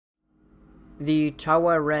the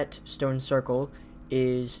Taweret stone circle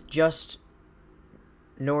is just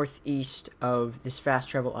northeast of this fast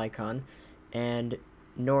travel icon and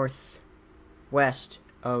northwest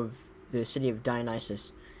of the city of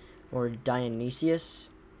Dionysus, or Dionysius,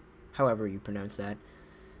 however you pronounce that.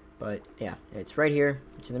 But yeah, it's right here.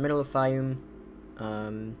 It's in the middle of Fayum.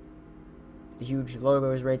 The huge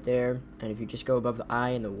logo is right there, and if you just go above the I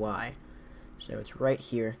and the Y, so it's right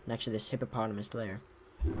here next to this hippopotamus there.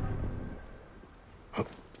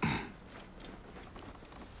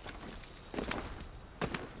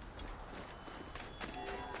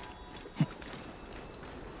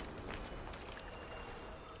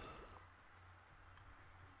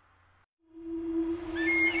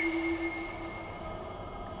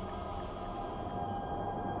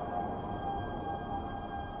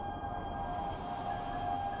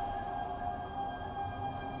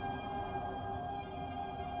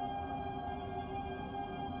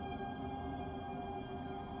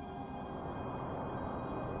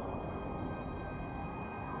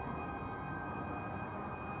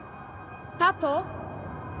 Papo,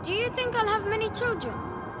 do you think I'll have many children?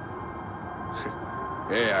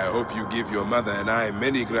 Hey, I hope you give your mother and I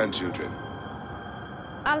many grandchildren.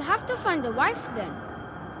 I'll have to find a wife then.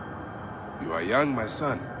 You are young, my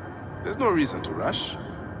son. There's no reason to rush.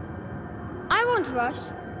 I won't rush.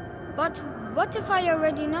 But what if I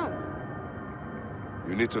already know?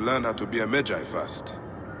 You need to learn how to be a Magi first.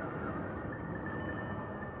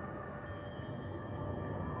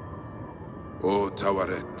 O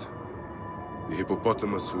Taweret, the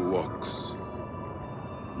hippopotamus who walks,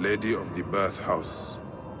 Lady of the Birth House.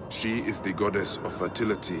 She is the goddess of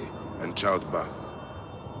fertility and childbirth,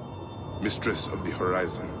 mistress of the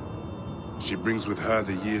horizon. She brings with her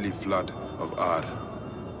the yearly flood of Ar.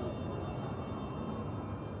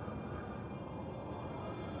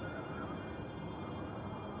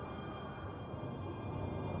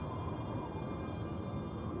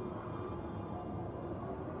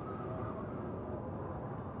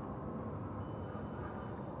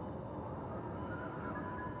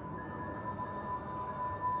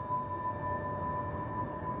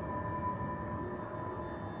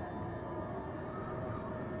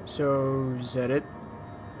 So, is that it?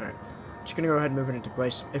 Alright. Just gonna go ahead and move it into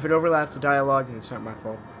place. If it overlaps the dialogue, then it's not my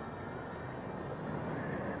fault.